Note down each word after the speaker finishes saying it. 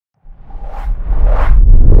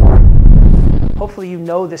hopefully you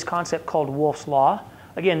know this concept called Wolff's Law.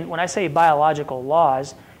 Again, when I say biological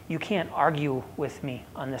laws, you can't argue with me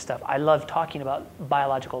on this stuff. I love talking about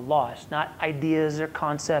biological laws, not ideas or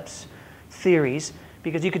concepts, theories,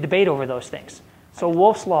 because you could debate over those things. So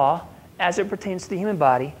Wolff's Law, as it pertains to the human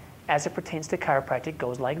body, as it pertains to chiropractic,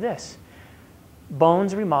 goes like this.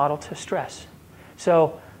 Bones remodel to stress.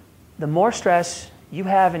 So the more stress you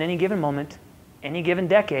have in any given moment, any given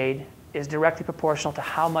decade, is directly proportional to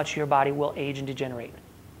how much your body will age and degenerate,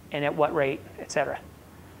 and at what rate, etc.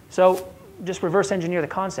 So just reverse engineer the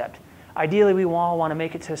concept. Ideally, we all want to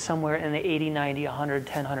make it to somewhere in the 80, 90,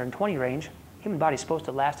 110, 120 range. Human body's supposed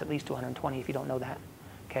to last at least to 120 if you don't know that.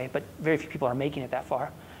 Okay, but very few people are making it that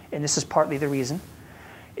far. And this is partly the reason,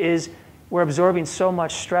 is we're absorbing so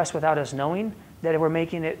much stress without us knowing that we're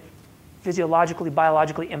making it physiologically,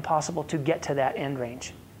 biologically impossible to get to that end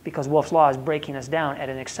range, because Wolff's Law is breaking us down at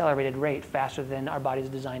an accelerated rate faster than our body's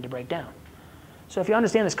designed to break down. So if you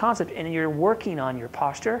understand this concept and you're working on your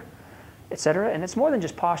posture, etc., and it's more than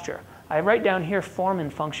just posture. I write down here form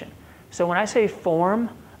and function. So when I say form,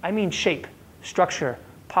 I mean shape, structure,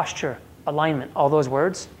 posture, alignment, all those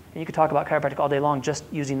words. And you could talk about chiropractic all day long just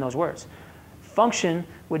using those words. Function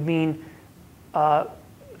would mean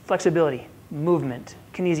flexibility, movement,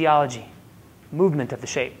 kinesiology, movement of the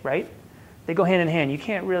shape, right? They go hand in hand. You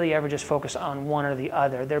can't really ever just focus on one or the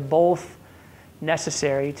other. They're both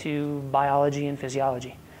necessary to biology and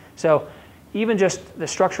physiology. So even just the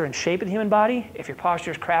structure and shape of the human body, if your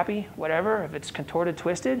posture is crappy, whatever, if it's contorted,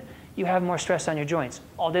 twisted, you have more stress on your joints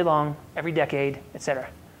all day long, every decade, etc.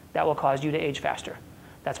 That will cause you to age faster.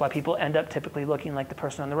 That's why people end up typically looking like the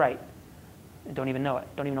person on the right and don't even know it,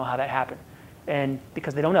 don't even know how that happened. And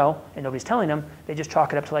because they don't know and nobody's telling them, they just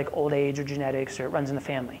chalk it up to like old age or genetics or it runs in the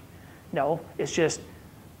family. No, it's just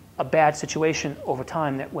a bad situation over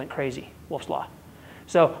time that went crazy, Wolff's Law.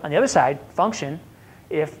 So on the other side, function,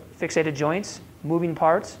 if fixated joints, moving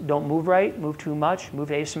parts, don't move right, move too much, move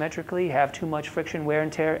asymmetrically, have too much friction, wear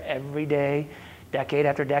and tear every day, decade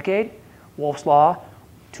after decade, Wolff's Law,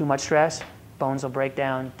 too much stress, bones will break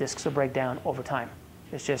down, discs will break down over time.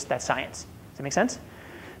 It's just that science. Does that make sense?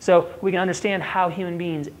 So we can understand how human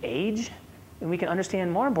beings age, and we can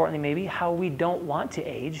understand, more importantly maybe, how we don't want to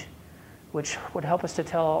age, which would help us to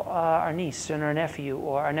tell our niece and our nephew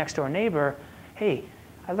or our next door neighbor, hey,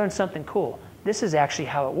 I learned something cool. This is actually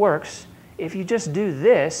how it works. If you just do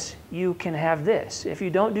this, you can have this. If you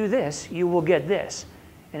don't do this, you will get this.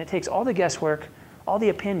 And it takes all the guesswork, all the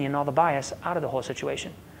opinion, all the bias out of the whole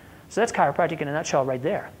situation. So that's chiropractic in a nutshell right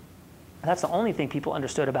there. That's the only thing people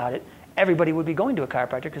understood about it. Everybody would be going to a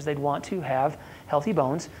chiropractor because they'd want to have healthy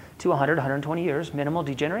bones to 100, 120 years, minimal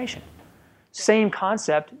degeneration. Same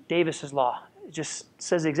concept, Davis's law. It just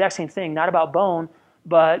says the exact same thing, not about bone,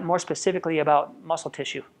 but more specifically about muscle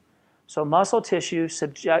tissue. So muscle tissue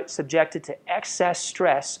subjected to excess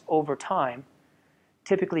stress over time,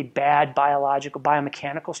 typically bad biological,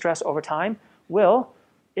 biomechanical stress over time, will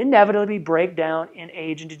inevitably break down in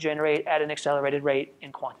age and degenerate at an accelerated rate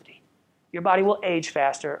in quantity. Your body will age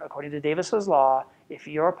faster, according to Davis's law, if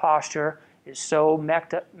your posture is so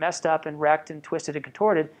messed up and wrecked and twisted and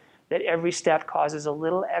contorted that every step causes a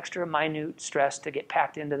little extra minute stress to get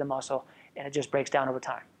packed into the muscle, and it just breaks down over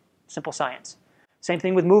time. Simple science. Same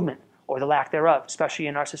thing with movement, or the lack thereof, especially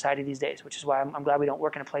in our society these days, which is why I'm glad we don't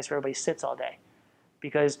work in a place where everybody sits all day.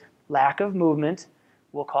 Because lack of movement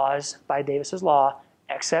will cause, by Davis's law,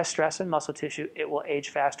 excess stress in muscle tissue. It will age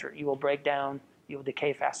faster. You will break down. You will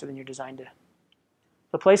decay faster than you're designed to.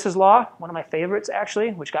 LaPlace's law, one of my favorites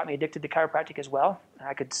actually, which got me addicted to chiropractic as well. And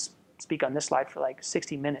I could speak on this slide for like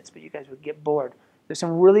 60 minutes, but you guys would get bored. There's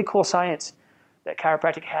some really cool science that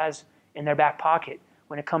chiropractic has in their back pocket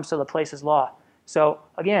when it comes to LaPlace's law. So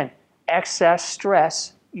again, excess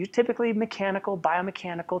stress, you typically mechanical,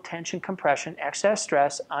 biomechanical tension, compression, excess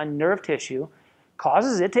stress on nerve tissue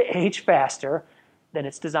causes it to age faster than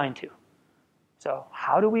it's designed to. So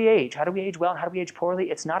how do we age? How do we age well and how do we age poorly?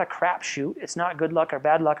 It's not a crapshoot. It's not good luck or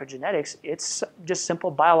bad luck or genetics. It's just simple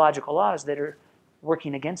biological laws that are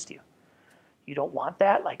working against you. You don't want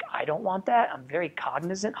that, like I don't want that. I'm very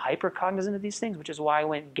cognizant, hyper cognizant of these things, which is why I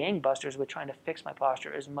went gangbusters with trying to fix my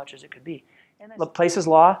posture as much as it could be. And LaPlace's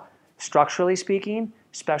law, structurally speaking,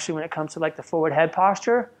 especially when it comes to like the forward head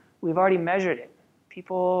posture, we've already measured it.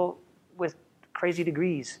 People with crazy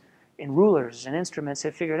degrees in rulers and instruments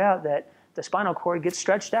have figured out that the spinal cord gets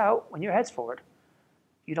stretched out when your head's forward.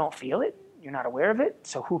 You don't feel it, you're not aware of it,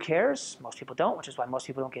 so who cares? Most people don't, which is why most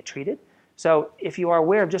people don't get treated. So if you are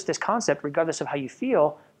aware of just this concept, regardless of how you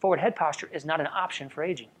feel, forward head posture is not an option for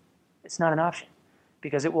aging. It's not an option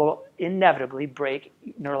because it will inevitably break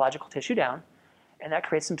neurological tissue down And that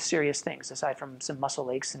creates some serious things, aside from some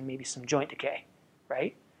muscle aches and maybe some joint decay,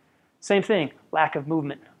 right? Same thing, lack of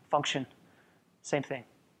movement, function, same thing.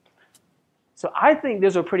 So I think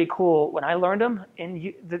those are pretty cool when I learned them.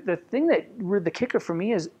 And the thing that the kicker for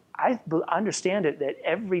me is I understand it that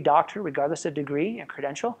every doctor, regardless of degree and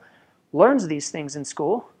credential, learns these things in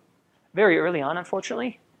school very early on,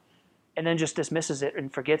 unfortunately, and then just dismisses it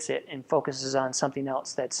and forgets it and focuses on something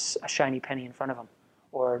else that's a shiny penny in front of them.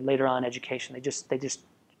 Or later on education, they just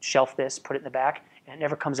shelf this, put it in the back, and it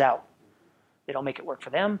never comes out. They don't make it work for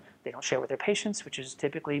them. They don't share with their patients, which is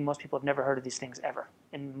typically, most people have never heard of these things ever,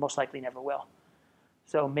 and most likely never will.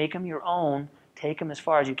 So make them your own, take them as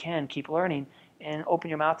far as you can, keep learning, and open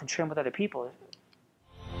your mouth and share them with other people.